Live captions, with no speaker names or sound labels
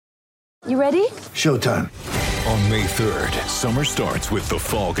You ready? Showtime. On May 3rd, summer starts with The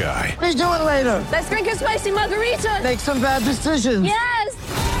Fall Guy. Let's do it later. Let's drink a spicy margarita. Make some bad decisions.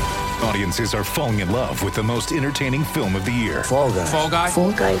 Yes! Audiences are falling in love with the most entertaining film of the year. Fall Guy. Fall Guy?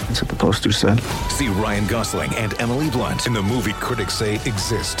 Fall guy. That's what the poster said. See Ryan Gosling and Emily Blunt in the movie critics say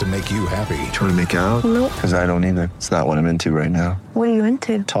exists to make you happy. Trying to make it out? Nope. Because I don't either. It's not what I'm into right now. What are you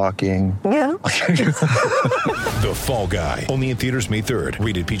into? Talking. Yeah. The Fall Guy. Only in theaters May 3rd.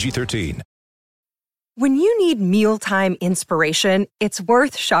 Rated PG-13. When you need mealtime inspiration, it's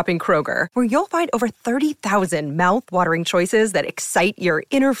worth shopping Kroger, where you'll find over 30,000 mouth-watering choices that excite your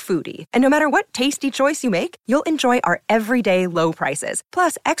inner foodie. And no matter what tasty choice you make, you'll enjoy our everyday low prices,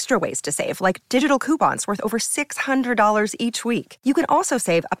 plus extra ways to save, like digital coupons worth over $600 each week. You can also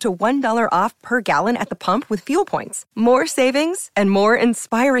save up to $1 off per gallon at the pump with fuel points. More savings and more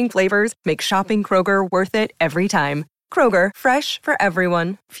inspiring flavors make shopping Kroger worth it every time. Kroger, fresh for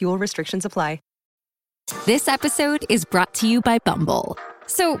everyone. Fuel restrictions apply. This episode is brought to you by Bumble.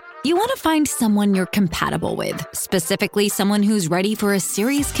 So, you want to find someone you're compatible with, specifically someone who's ready for a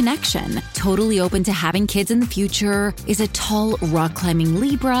serious connection, totally open to having kids in the future, is a tall, rock-climbing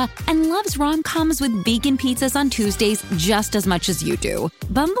Libra, and loves rom-coms with vegan pizzas on Tuesdays just as much as you do.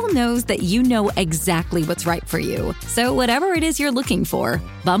 Bumble knows that you know exactly what's right for you. So whatever it is you're looking for,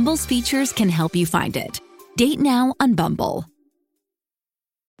 Bumble's features can help you find it. Date now on Bumble.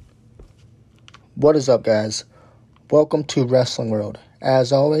 What is up, guys? Welcome to Wrestling World.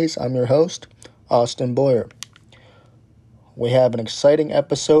 As always, I'm your host, Austin Boyer. We have an exciting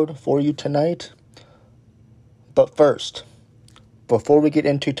episode for you tonight. But first, before we get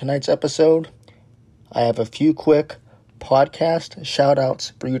into tonight's episode, I have a few quick podcast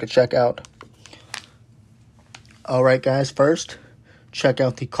shout-outs for you to check out. Alright, guys, first, check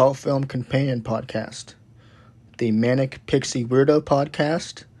out the Cult Film Companion podcast, the Manic Pixie Weirdo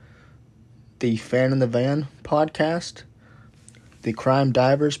podcast, the Fan in the Van podcast, the Crime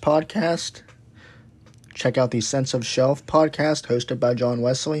Divers podcast. Check out the Sense of Shelf podcast hosted by John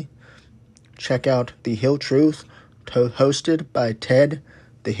Wesley. Check out the Hill Truth hosted by Ted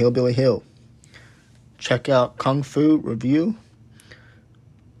the Hillbilly Hill. Check out Kung Fu Review.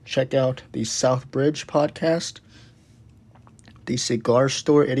 Check out the South Bridge podcast, the Cigar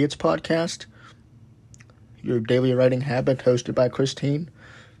Store Idiots podcast, Your Daily Writing Habit hosted by Christine,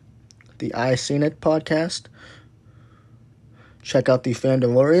 the I Seen It podcast. Check out the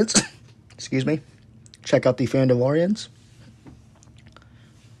Fandalorians. Excuse me. Check out the Fandalorians.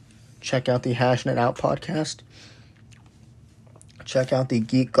 Check out the Hashing It Out podcast. Check out the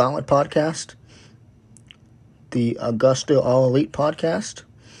Geek Gauntlet podcast. The Augusta All Elite podcast.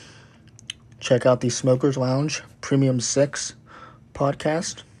 Check out the Smokers Lounge Premium 6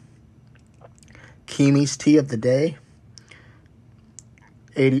 podcast. Kimi's Tea of the Day.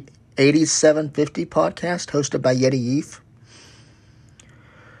 8750 podcast hosted by Yeti Yeef.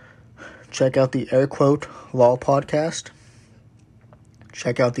 Check out the Air Quote Law podcast.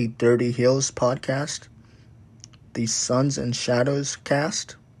 Check out the Dirty Hills podcast. The Suns and Shadows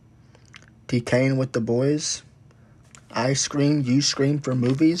cast. Decaying with the Boys. I Scream, You Scream for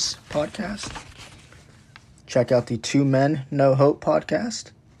Movies podcast. Check out the Two Men, No Hope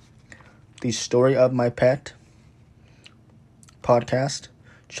podcast. The Story of My Pet podcast.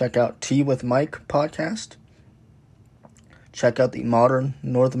 Check out Tea with Mike podcast. Check out the Modern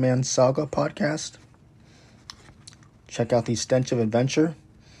Northman Saga podcast. Check out the Stench of Adventure.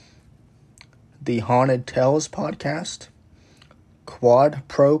 The Haunted Tales podcast. Quad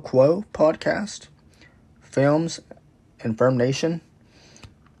Pro Quo podcast. Films Infirm Nation.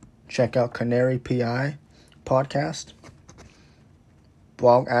 Check out Canary PI podcast.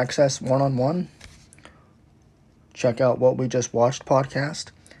 Blog Access One-on-One. Check out What We Just Watched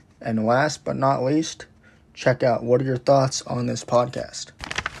podcast. And last but not least, check out What Are Your Thoughts on This Podcast.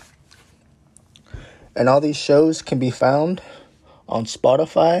 And all these shows can be found on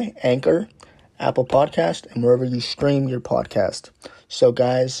Spotify, Anchor, Apple Podcast, and wherever you stream your podcast. So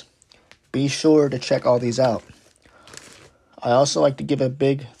guys, be sure to check all these out. I also like to give a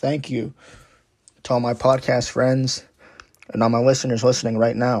big thank you to all my podcast friends and all my listeners listening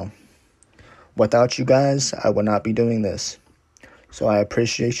right now. Without you guys, I would not be doing this. So I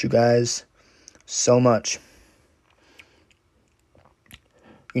appreciate you guys so much.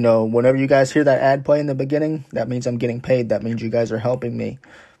 You know, whenever you guys hear that ad play in the beginning, that means I'm getting paid. That means you guys are helping me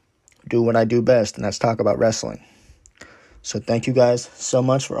do what I do best, and that's talk about wrestling. So thank you guys so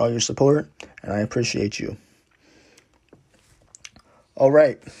much for all your support, and I appreciate you. All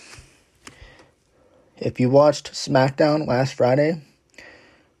right. If you watched SmackDown last Friday,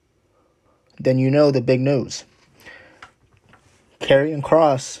 then you know the big news. Karrion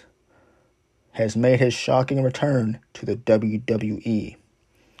Kross has made his shocking return to the WWE.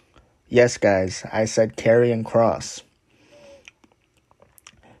 Yes, guys, I said Karrion Kross.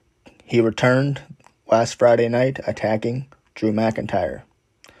 He returned last Friday night attacking Drew McIntyre.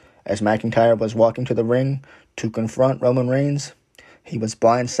 As McIntyre was walking to the ring to confront Roman Reigns, he was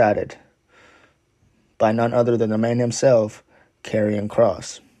blindsided by none other than the man himself, Karrion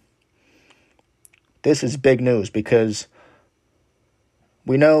Kross. This is big news because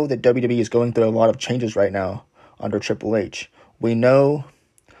we know that WWE is going through a lot of changes right now under Triple H. We know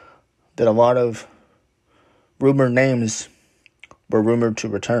that a lot of rumored names were rumored to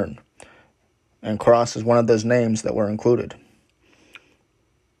return, and Kross is one of those names that were included.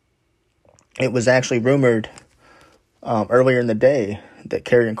 It was actually rumored earlier in the day that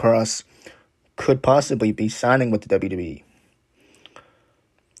Karrion Kross could possibly be signing with the WWE.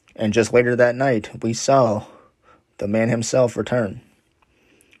 And just later that night, we saw the man himself return.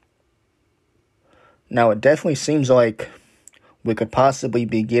 Now, it definitely seems like we could possibly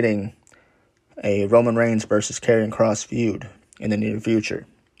be getting a Roman Reigns versus Karrion Kross feud in the near future.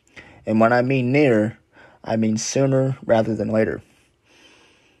 And when I mean near, I mean sooner rather than later.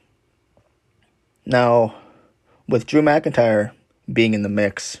 Now, with Drew McIntyre being in the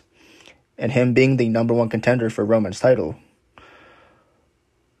mix, and him being the number one contender for Roman's title,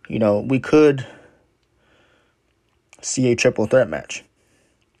 we could see a triple threat match.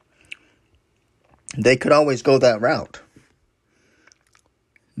 They could always go that route.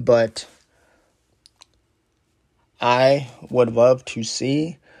 But I would love to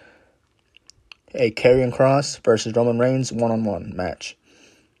see a Karrion Kross versus Roman Reigns one-on-one match.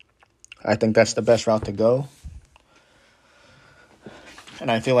 I think that's the best route to go. And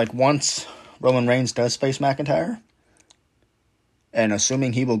I feel like once Roman Reigns does face McIntyre, and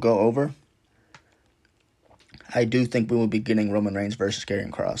assuming he will go over, I do think we will be getting Roman Reigns versus Karrion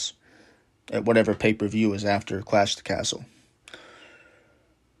Kross at whatever pay-per-view is after Clash of the Castle.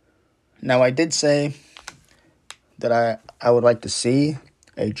 Now, I did say that I would like to see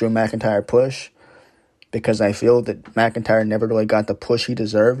a Drew McIntyre push because I feel that McIntyre never really got the push he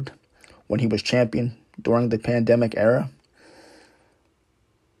deserved when he was champion during the pandemic era.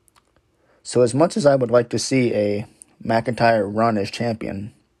 So as much as I would like to see a McIntyre run as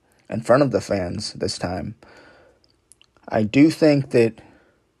champion in front of the fans this time, I do think that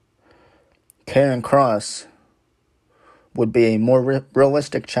Karrion Kross would be a more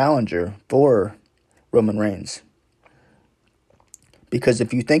realistic challenger for Roman Reigns. Because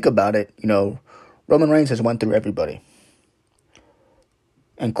if you think about it, Roman Reigns has went through everybody,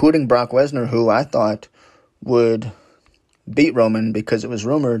 including Brock Lesnar, who I thought would beat Roman because it was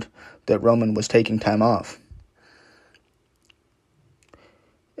rumored that Roman was taking time off.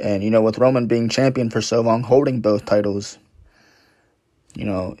 And, with Roman being champion for so long, holding both titles,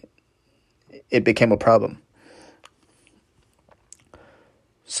 it became a problem.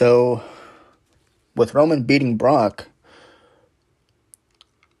 So, with Roman beating Brock,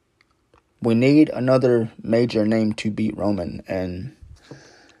 we need another major name to beat Roman, and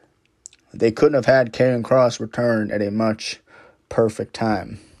they couldn't have had Karrion Kross return at a much perfect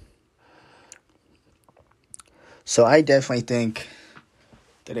time. So I definitely think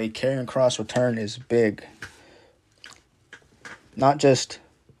that a Karrion Kross return is big. Not just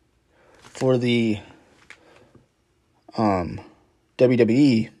for the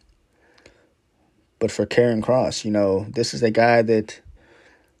WWE, but for Karrion Kross. This is a guy that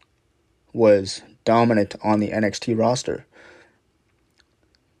was dominant on the NXT roster.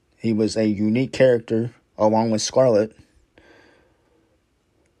 He was a unique character along with Scarlett.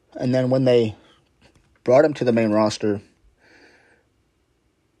 And then when they brought him to the main roster,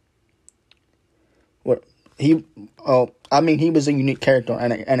 he was a unique character on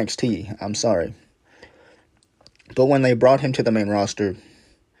NXT. I'm sorry. But when they brought him to the main roster,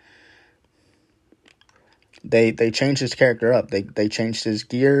 they changed his character up. They changed his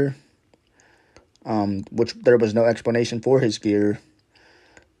gear, which there was no explanation for his gear,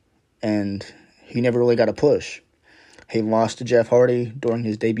 and he never really got a push. He lost to Jeff Hardy during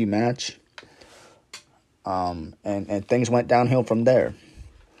his debut match, and things went downhill from there.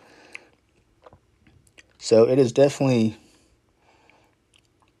 So it is definitely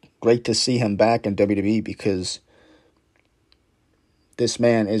great to see him back in WWE because this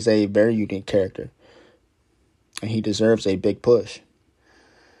man is a very unique character, and he deserves a big push.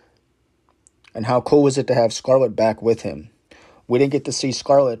 And how cool was it to have Scarlett back with him? We didn't get to see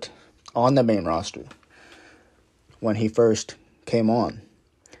Scarlett on the main roster when he first came on.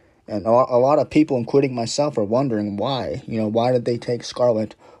 And a lot of people, including myself, are wondering why. Why did they take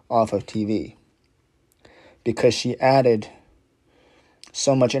Scarlett off of TV? Because she added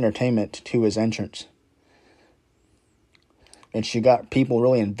so much entertainment to his entrance. And she got people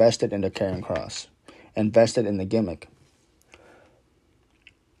really invested into Karrion Kross, invested in the gimmick.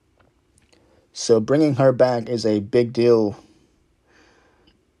 So bringing her back is a big deal,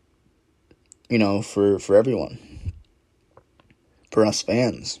 for everyone, for us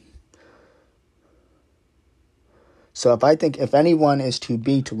fans. So if anyone is to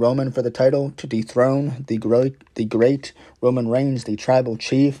beat Roman for the title, to dethrone the great Roman Reigns, the tribal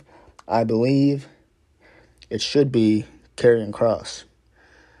chief, I believe it should be Karrion Kross.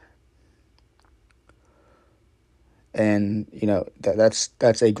 And,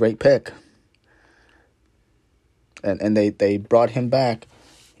 that's a great pick. And they brought him back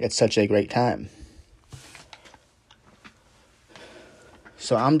at such a great time.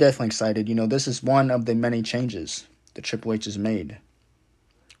 So I'm definitely excited. This is one of the many changes that Triple H has made.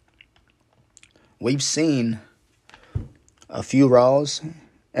 We've seen a few Raws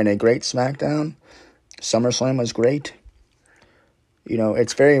and a great SmackDown. SummerSlam was great.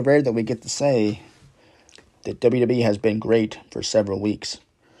 It's very rare that we get to say that WWE has been great for several weeks.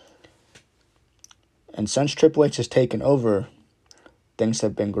 And since Triple H has taken over, things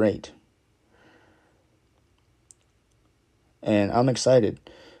have been great. And I'm excited.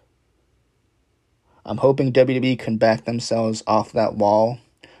 I'm hoping WWE can back themselves off that wall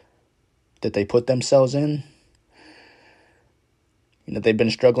that they put themselves in. They've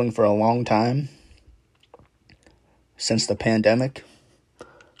been struggling for a long time, since the pandemic.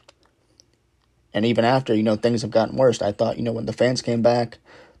 And even after, things have gotten worse. I thought, when the fans came back,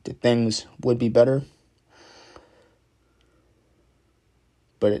 that things would be better.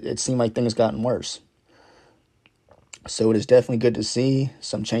 But it seemed like things gotten worse. So it is definitely good to see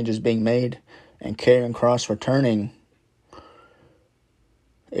some changes being made. And Karrion Kross returning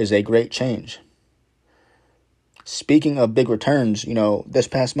is a great change. Speaking of big returns, this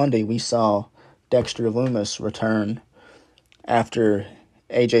past Monday we saw Dexter Lumis return after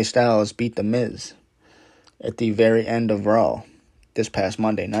AJ Styles beat The Miz at the very end of Raw this past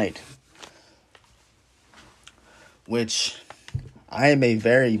Monday night. Which, I am a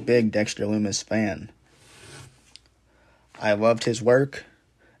very big Dexter Lumis fan. I loved his work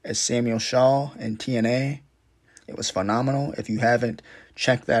as Samuel Shaw in TNA. It was phenomenal. If you haven't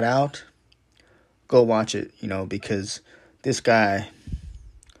checked that out, go watch it, because this guy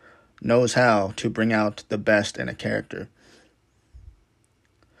knows how to bring out the best in a character.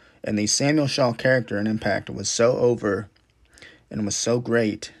 And the Samuel Shaw character in Impact was so over and was so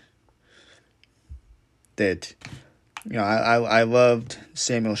great that, I loved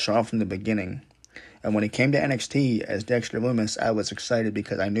Samuel Shaw from the beginning. And when he came to NXT as Dexter Lumis, I was excited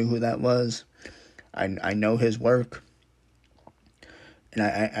because I knew who that was. I know his work. And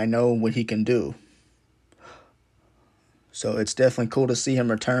I know what he can do. So it's definitely cool to see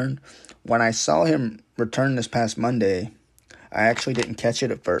him return. When I saw him return this past Monday, I actually didn't catch it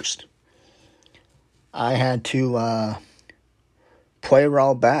at first. I had to play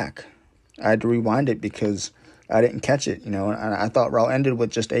Raw back. I had to rewind it because I didn't catch it, and I thought Raw ended with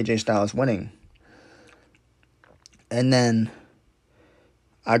just AJ Styles winning. And then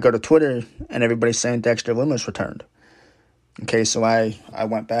I go to Twitter and everybody's saying Dexter Lumis returned. Okay, so I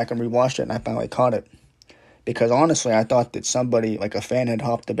went back and rewatched it and I finally caught it. Because honestly, I thought that somebody, like a fan, had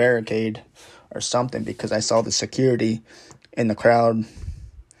hopped the barricade or something because I saw the security in the crowd,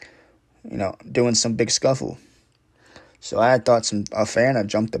 doing some big scuffle. So I thought a fan had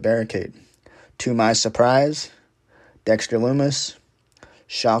jumped the barricade. To my surprise, Dexter Lumis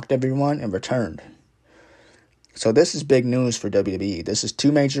shocked everyone and returned. So this is big news for WWE. This is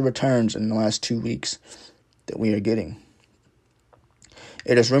 2 major returns in the last 2 weeks that we are getting.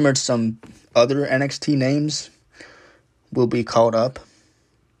 It is rumored some other NXT names will be called up.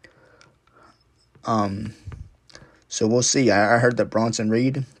 So we'll see. I heard that Bronson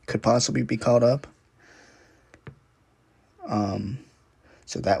Reed could possibly be called up.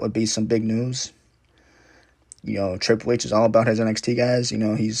 So that would be some big news. Triple H is all about his NXT guys.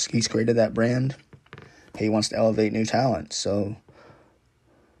 He's created that brand. He wants to elevate new talent. So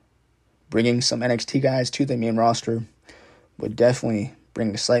bringing some NXT guys to the main roster would definitely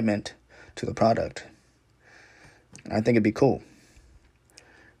bring excitement to the product. And I think it'd be cool.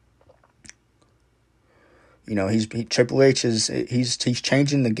 Triple H he's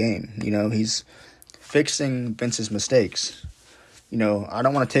changing the game. He's fixing Vince's mistakes. I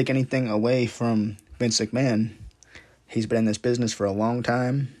don't want to take anything away from Vince McMahon. He's been in this business for a long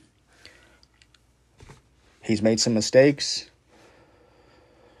time. He's made some mistakes.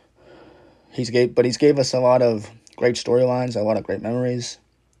 He's gave us a lot of great storylines, a lot of great memories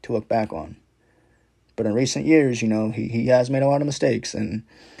to look back on. But in recent years, he has made a lot of mistakes, and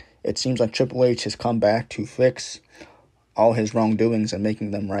it seems like Triple H has come back to fix all his wrongdoings and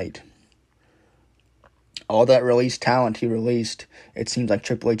making them right. All that released talent he released, it seems like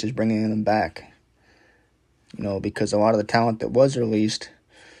Triple H is bringing them back. Because a lot of the talent that was released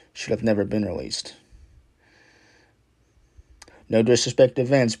should have never been released. No disrespect to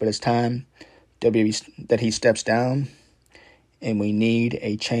Vince, but it's time WWE that he steps down, and we need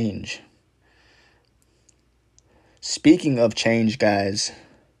a change. Speaking of change, guys,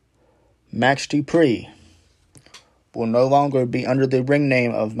 Max Dupree will no longer be under the ring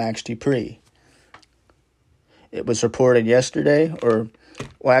name of Max Dupree. It was reported yesterday, I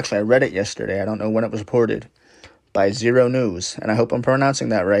read it yesterday. I don't know when it was reported, by Zero News, and I hope I'm pronouncing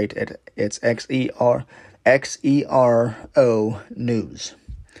that right. It's XERO News.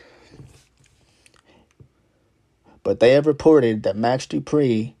 But they have reported that Max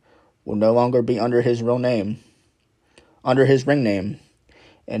Dupree will no longer be under his ring name,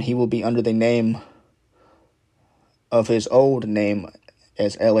 and he will be under the name of his old name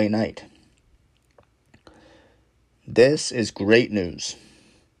as LA Knight. This is great news.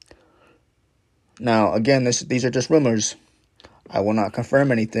 Now, again, these are just rumors. I will not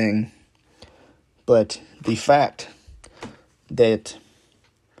confirm anything, but the fact that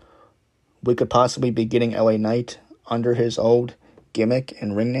we could possibly be getting LA Knight under his old gimmick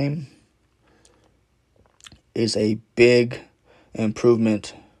and ring name is a big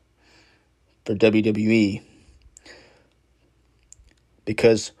improvement for WWE.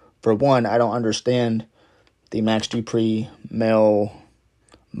 Because, for one, I don't understand the Max Dupree male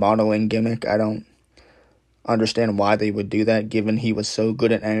modeling gimmick. I don't understand why they would do that, given he was so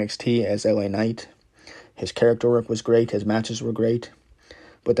good at NXT as LA Knight. His character work was great, his matches were great,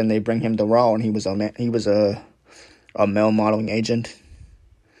 but then they bring him to Raw, and he was a male modeling agent.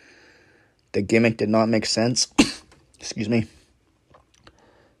 The gimmick did not make sense. Excuse me.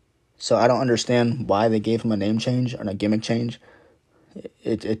 So I don't understand why they gave him a name change and a gimmick change.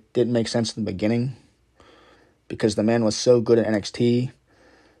 It didn't make sense in the beginning, because the man was so good at NXT.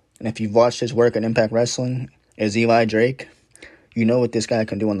 And if you've watched his work at Impact Wrestling as Eli Drake, you know what this guy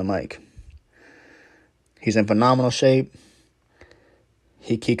can do on the mic. He's in phenomenal shape.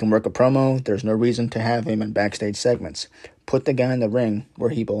 He can work a promo. There's no reason to have him in backstage segments. Put the guy in the ring where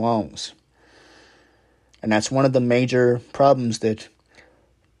he belongs. And that's one of the major problems that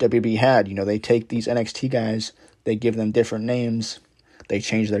WWE had. They take these NXT guys, they give them different names, they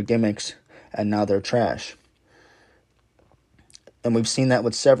change their gimmicks, and now they're trash. And we've seen that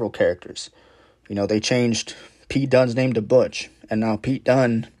with several characters. They changed Pete Dunne's name to Butch, and now Pete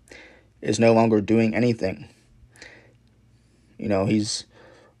Dunne is no longer doing anything. He's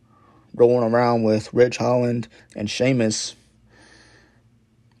rolling around with Ridge Holland and Sheamus,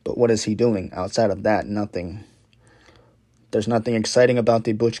 but what is he doing? Outside of that, nothing. There's nothing exciting about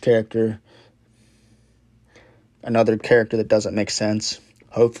the Butch character. Another character that doesn't make sense.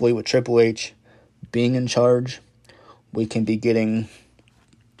 Hopefully with Triple H being in charge, we can be getting,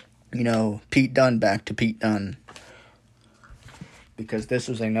 Pete Dunne back to Pete Dunne. Because this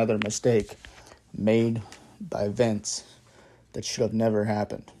was another mistake made by Vince that should have never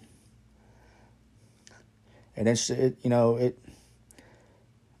happened. And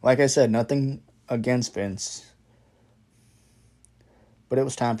like I said, nothing against Vince, but it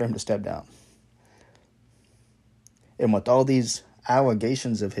was time for him to step down. And with all these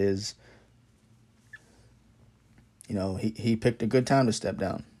allegations of his, he picked a good time to step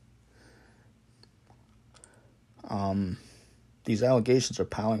down. These allegations are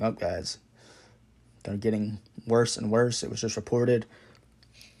piling up, guys. They're getting worse and worse. It was just reported,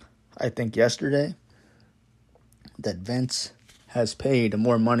 I think yesterday, that Vince has paid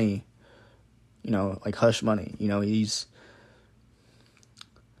more money, like hush money.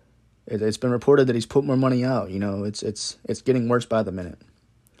 It's been reported that he's put more money out. It's getting worse by the minute.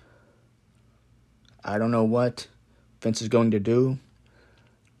 I don't know what Vince is going to do.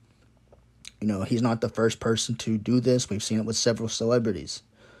 He's not the first person to do this. We've seen it with several celebrities.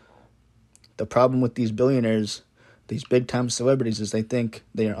 The problem with these billionaires, these big-time celebrities, is they think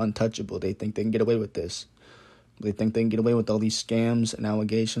they are untouchable. They think they can get away with this. They think they can get away with all these scams and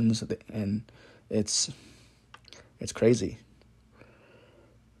allegations, and it's crazy.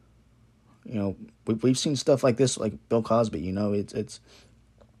 We've seen stuff like this, like Bill Cosby. It's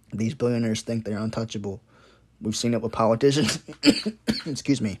these billionaires think they're untouchable. We've seen it with politicians.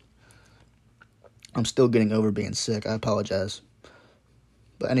 Excuse me. I'm still getting over being sick. I apologize.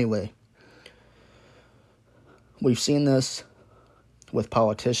 But anyway, we've seen this with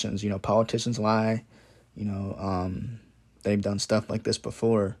politicians. Politicians lie. They've done stuff like this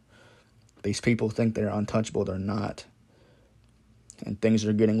before. These people think they're untouchable. They're not. And things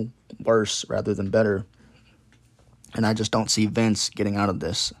are getting worse rather than better. And I just don't see Vince getting out of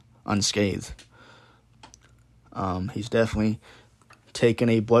this unscathed. He's definitely taken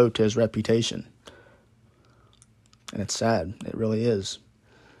a blow to his reputation. And it's sad. It really is.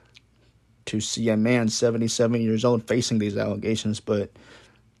 To see a man 77 years old facing these allegations, but,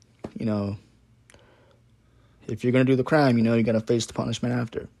 you know, if you're going to do the crime, you know, you got to face the punishment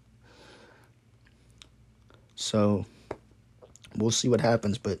after. So, we'll see what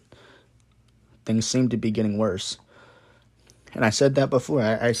happens, but things seem to be getting worse. And I said that before.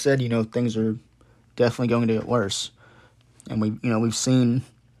 I said, you know, things are definitely going to get worse. And we've seen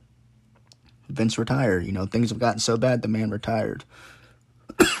Vince retire. You know, things have gotten so bad, the man retired.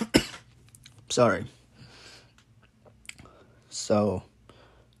 Sorry. So,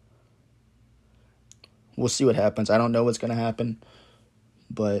 we'll see what happens. I don't know what's going to happen,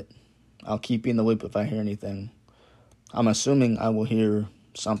 but I'll keep you in the loop if I hear anything. I'm assuming I will hear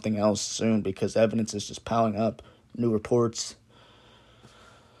something else soon because evidence is just piling up, new reports,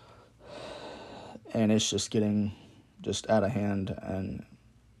 and it's just getting just out of hand and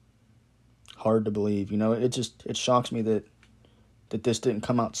hard to believe. You know, it shocks me that this didn't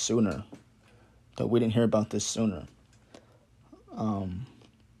come out sooner, that we didn't hear about this sooner.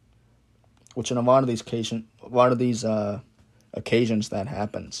 Which in a lot of these occasions that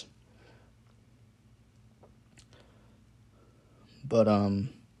happens. But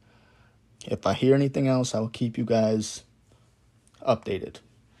if I hear anything else, I will keep you guys updated.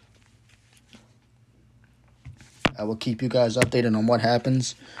 I will keep you guys updated on what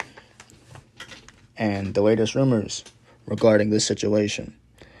happens and the latest rumors regarding this situation.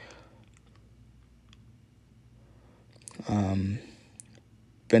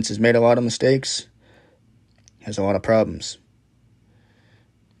 Vince has made a lot of mistakes, has a lot of problems,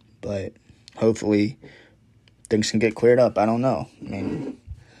 but hopefully things can get cleared up. I don't know. I mean,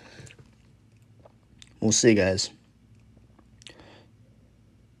 we'll see, guys.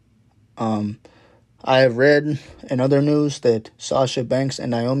 I have read in other news that Sasha Banks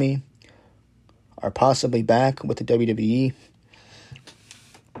and Naomi are possibly back with the WWE.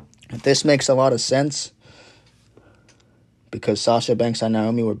 This makes a lot of sense because Sasha Banks and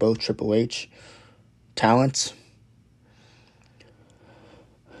Naomi were both Triple H talents.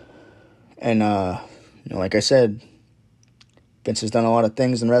 And, like I said, Vince has done a lot of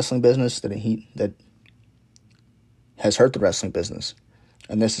things in the wrestling business that has hurt the wrestling business.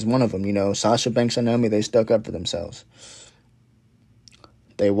 And this is one of them. You know, Sasha Banks and Naomi, they stuck up for themselves.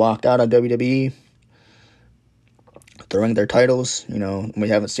 They walked out of WWE, throwing their titles. You know, we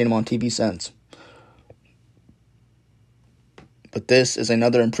haven't seen them on TV since. But this is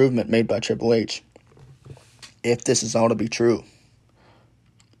another improvement made by Triple H. If this is all to be true,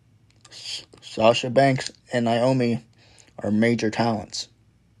 Sasha Banks and Naomi are major talents.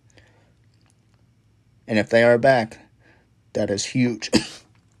 And if they are back, that is huge.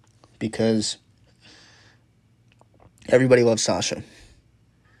 Because everybody loves Sasha.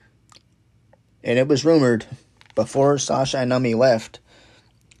 And it was rumored before Sasha and Naomi left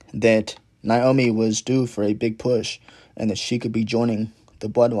that Naomi was due for a big push and that she could be joining the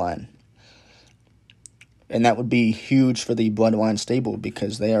Bloodline. And that would be huge for the Bloodline stable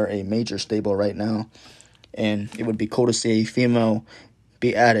because they are a major stable right now. And it would be cool to see a female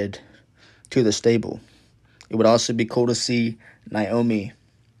be added to the stable. It would also be cool to see Naomi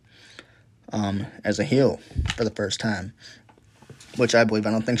as a heel for the first time. Which I believe.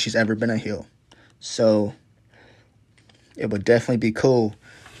 I don't think she's ever been a heel. So it would definitely be cool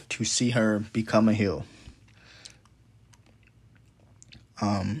to see her become a heel.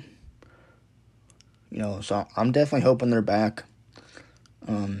 So I'm definitely hoping they're back.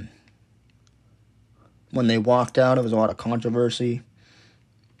 When they walked out, it was a lot of controversy,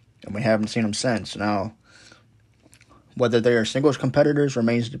 and we haven't seen them since. Now, whether they are singles competitors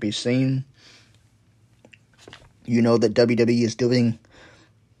remains to be seen. You know that WWE is doing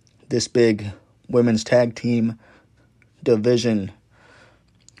this big women's tag team division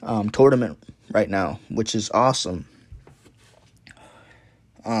tournament right now, which is awesome.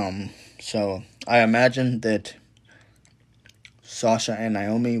 So I imagine that Sasha and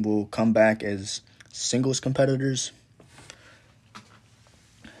Naomi will come back as singles competitors,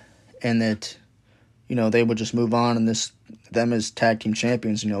 and that, they will just move on, and them as tag team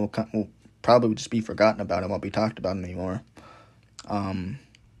champions, will probably just be forgotten about and won't be talked about anymore. And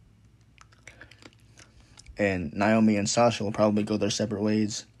Naomi and Sasha will probably go their separate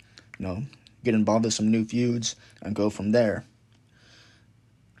ways, get involved in some new feuds and go from there.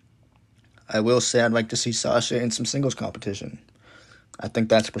 I will say I'd like to see Sasha in some singles competition. I think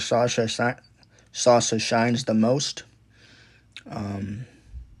that's where Sasha shines the most. I'm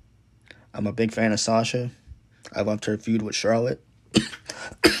a big fan of Sasha. I loved her feud with Charlotte.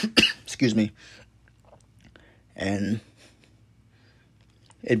 Excuse me. And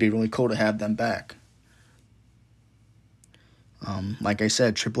it'd be really cool to have them back. Like I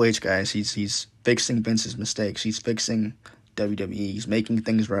said, Triple H, guys, he's fixing Vince's mistakes. He's fixing WWE. He's making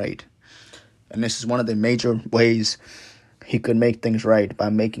things right. And this is one of the major ways he could make things right, by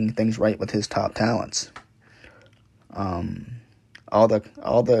making things right with his top talents. All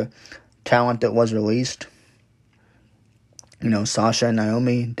the talent that was released, Sasha and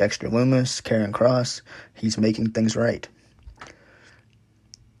Naomi, Dexter Lumis, Karrion Kross, he's making things right.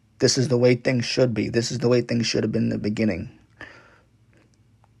 This is the way things should be. This is the way things should have been in the beginning.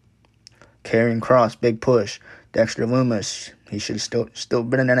 Karrion Kross, big push. Dexter Lumis, he should have still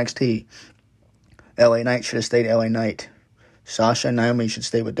been in NXT. LA Knight should have stayed LA Knight. Sasha and Naomi should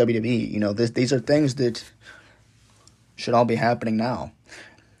stay with WWE. These are things that should all be happening now.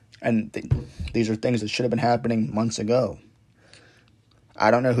 And these are things that should have been happening months ago. I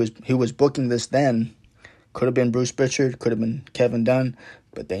don't know who was booking this then. Could have been Bruce Pritchard, could have been Kevin Dunn,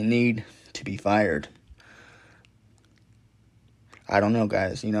 but they need to be fired. I don't know,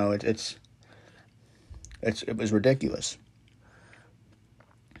 guys. It was ridiculous.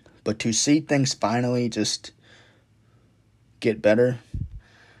 But to see things finally just get better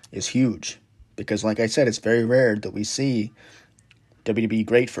is huge. Because like I said, it's very rare that we see WWE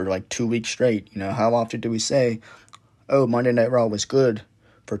great for like 2 weeks straight. How often do we say, oh, Monday Night Raw was good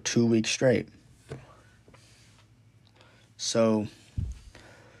for 2 weeks straight? So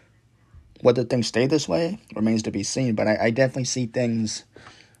whether things stay this way remains to be seen. But I definitely see things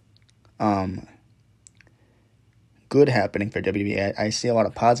good happening for WWE. I see a lot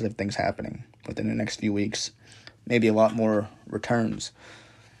of positive things happening within the next few weeks. Maybe a lot more returns.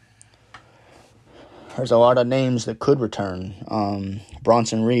 There's a lot of names that could return.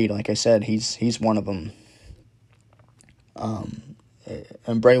 Bronson Reed, like I said, he's one of them.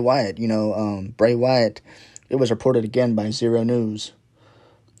 And Bray Wyatt, Bray Wyatt, it was reported again by Zero News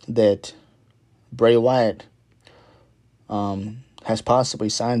that Bray Wyatt has possibly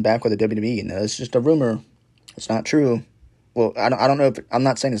signed back with the WWE. Now, it's just a rumor. It's not true. Well, I don't know I'm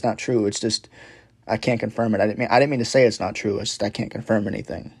not saying it's not true. It's just I can't confirm it. I didn't mean to say it's not true. It's just I can't confirm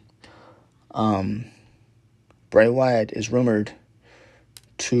anything. Bray Wyatt is rumored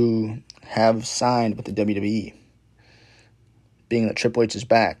to have signed with the WWE, being that Triple H is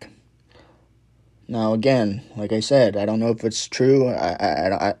back. Now, again, like I said, I don't know if it's true.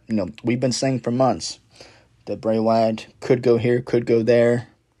 We've been saying for months that Bray Wyatt could go here, could go there.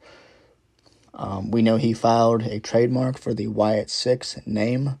 We know he filed a trademark for the Wyatt 6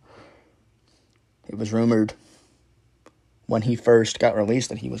 name. It was rumored when he first got released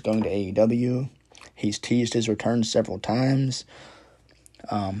that he was going to AEW. He's teased his return several times.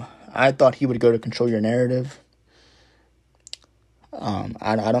 I thought he would go to Control Your Narrative.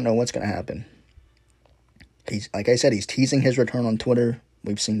 I don't know what's going to happen. Like I said, he's teasing his return on Twitter.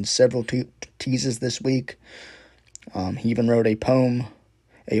 We've seen several teases this week. He even wrote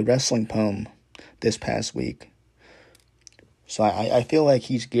a wrestling poem this past week. So I feel like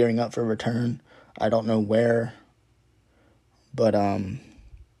he's gearing up for a return. I don't know where, but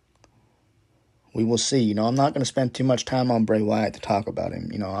we will see. I'm not going to spend too much time on Bray Wyatt to talk about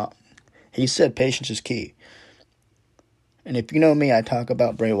him. He said patience is key. And if you know me, I talk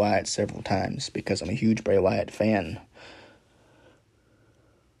about Bray Wyatt several times because I'm a huge Bray Wyatt fan.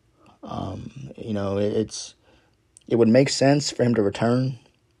 It would make sense for him to return.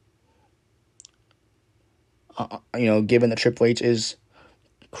 Given that Triple H is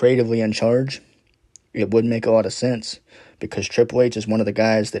creatively in charge, it would make a lot of sense because Triple H is one of the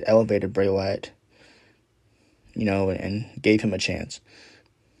guys that elevated Bray Wyatt, and gave him a chance.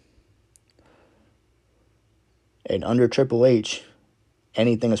 And under Triple H,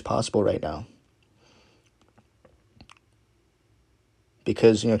 anything is possible right now.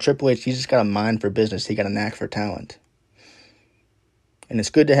 Because, Triple H, he's just got a mind for business. He got a knack for talent. And it's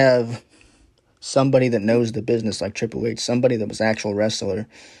good to have somebody that knows the business like Triple H, somebody that was an actual wrestler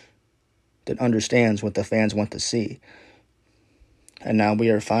that understands what the fans want to see. And now we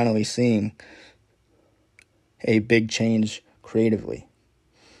are finally seeing a big change creatively.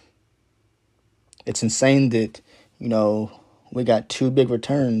 It's insane that, we got 2 big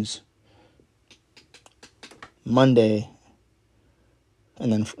returns Monday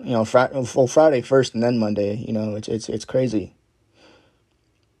and then, Friday first and then Monday. It's crazy.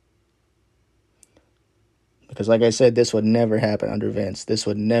 Because like I said, this would never happen under Vince. This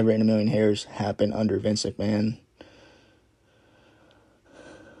would never in a million years happen under Vince McMahon.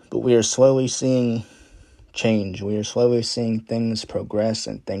 But we are slowly seeing change. We are slowly seeing things progress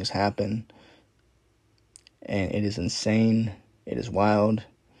and things happen. And it is insane. It is wild.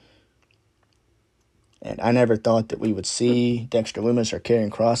 And I never thought that we would see Dexter Lumis or Karrion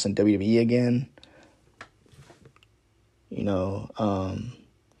Kross in WWE again. You know,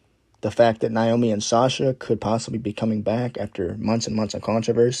 the fact that Naomi and Sasha could possibly be coming back after months and months of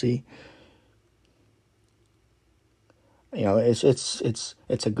controversy. You know, it's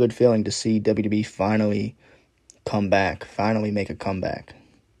a good feeling to see WWE finally come back, finally make a comeback.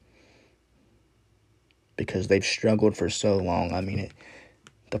 Because they've struggled for so long. I mean,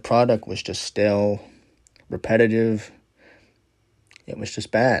 the product was just stale, repetitive. It was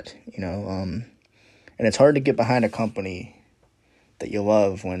just bad, you know. And it's hard to get behind a company that you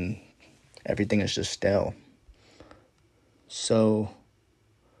love when everything is just stale. So,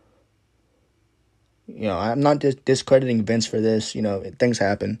 you know, I'm not discrediting Vince for this. You know, things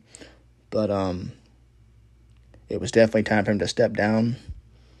happen. But it was definitely time for him to step down.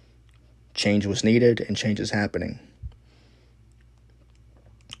 Change was needed, and change is happening.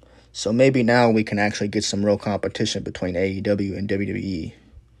 So maybe now we can actually get some real competition between AEW and WWE.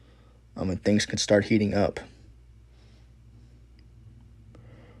 And things can start heating up.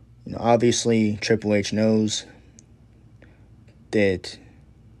 You know, obviously Triple H knows that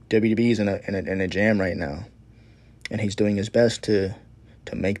WWE is in a jam right now, and he's doing his best to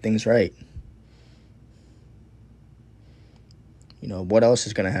make things right. You know, what else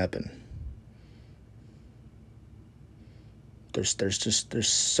is going to happen? There's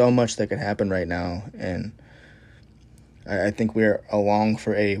so much that could happen right now, and I think we're along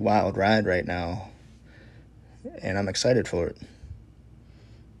for a wild ride right now, and I'm excited for it.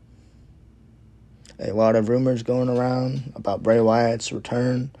 A lot of rumors going around about Bray Wyatt's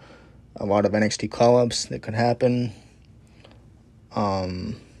return, a lot of NXT call-ups that could happen.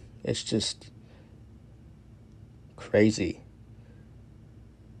 It's just crazy.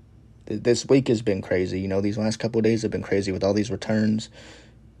 This week has been crazy. You know, these last couple of days have been crazy with all these returns.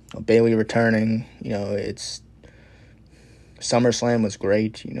 Bayley returning, you know, it's SummerSlam was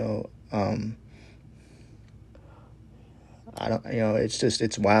great, you know.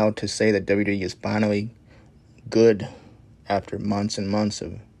 It's wild to say that WWE is finally good after months and months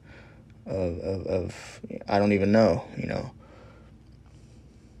of I don't even know, you know.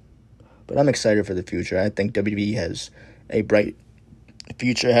 But I'm excited for the future. I think WWE has a bright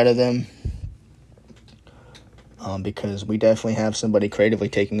future ahead of them, because we definitely have somebody creatively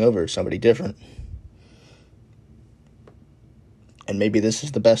taking over, somebody different. And maybe this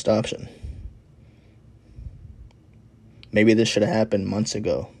is the best option. Maybe this should have happened months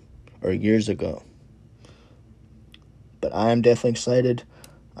ago or years ago. But I am definitely excited.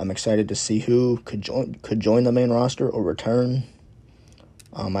 I'm excited to see who could join the main roster or return.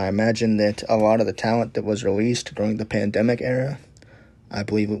 I imagine that a lot of the talent that was released during the pandemic era, I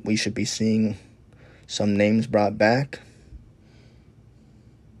believe we should be seeing some names brought back.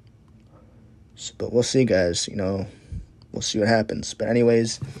 But we'll see, guys. You know, we'll see what happens. But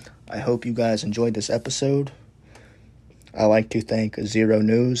anyways, I hope you guys enjoyed this episode. I'd like to thank Zero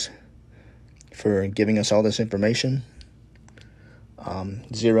News for giving us all this information.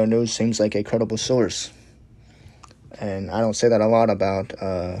 Zero News seems like a credible source. And I don't say that a lot about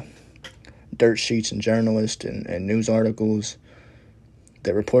dirt sheets and journalists and news articles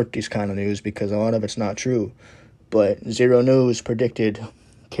that report these kind of news, because a lot of it's not true. But Zero News predicted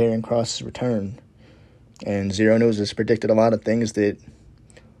Karrion Kross' return. And Zero News has predicted a lot of things that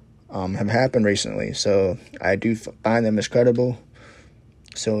have happened recently. So I do find them as credible.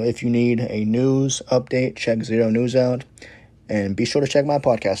 So if you need a news update, check Zero News out. And be sure to check my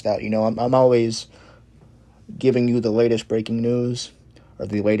podcast out. You know, I'm always giving you the latest breaking news or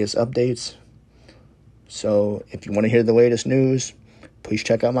the latest updates. So if you want to hear the latest news, please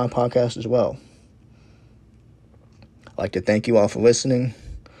check out my podcast as well. I'd like to thank you all for listening.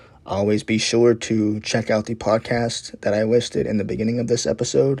 Always be sure to check out the podcasts that I listed in the beginning of this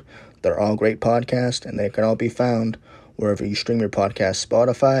episode. They're all great podcasts, and they can all be found wherever you stream your podcast: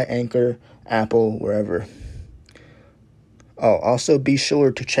 Spotify, Anchor, Apple, wherever. Oh, also be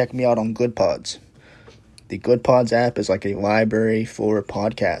sure to check me out on Good Pods. The Good Pods app is like a library for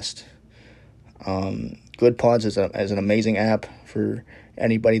podcasts. Good Pods is an amazing app for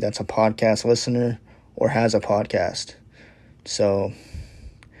anybody that's a podcast listener or has a podcast. So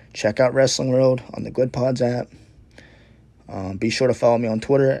check out Wrestling World on the Good Pods app. Be sure to follow me on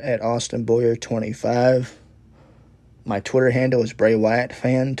Twitter at AustinBoyer25. My Twitter handle is Bray Wyatt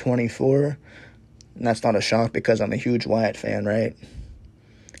Fan 24. And that's not a shock because I'm a huge Wyatt fan, right?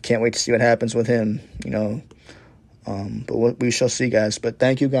 Can't wait to see what happens with him. You know, But we shall see, guys. But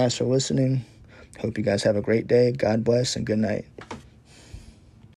thank you guys for listening. Hope you guys have a great day. God bless and good night.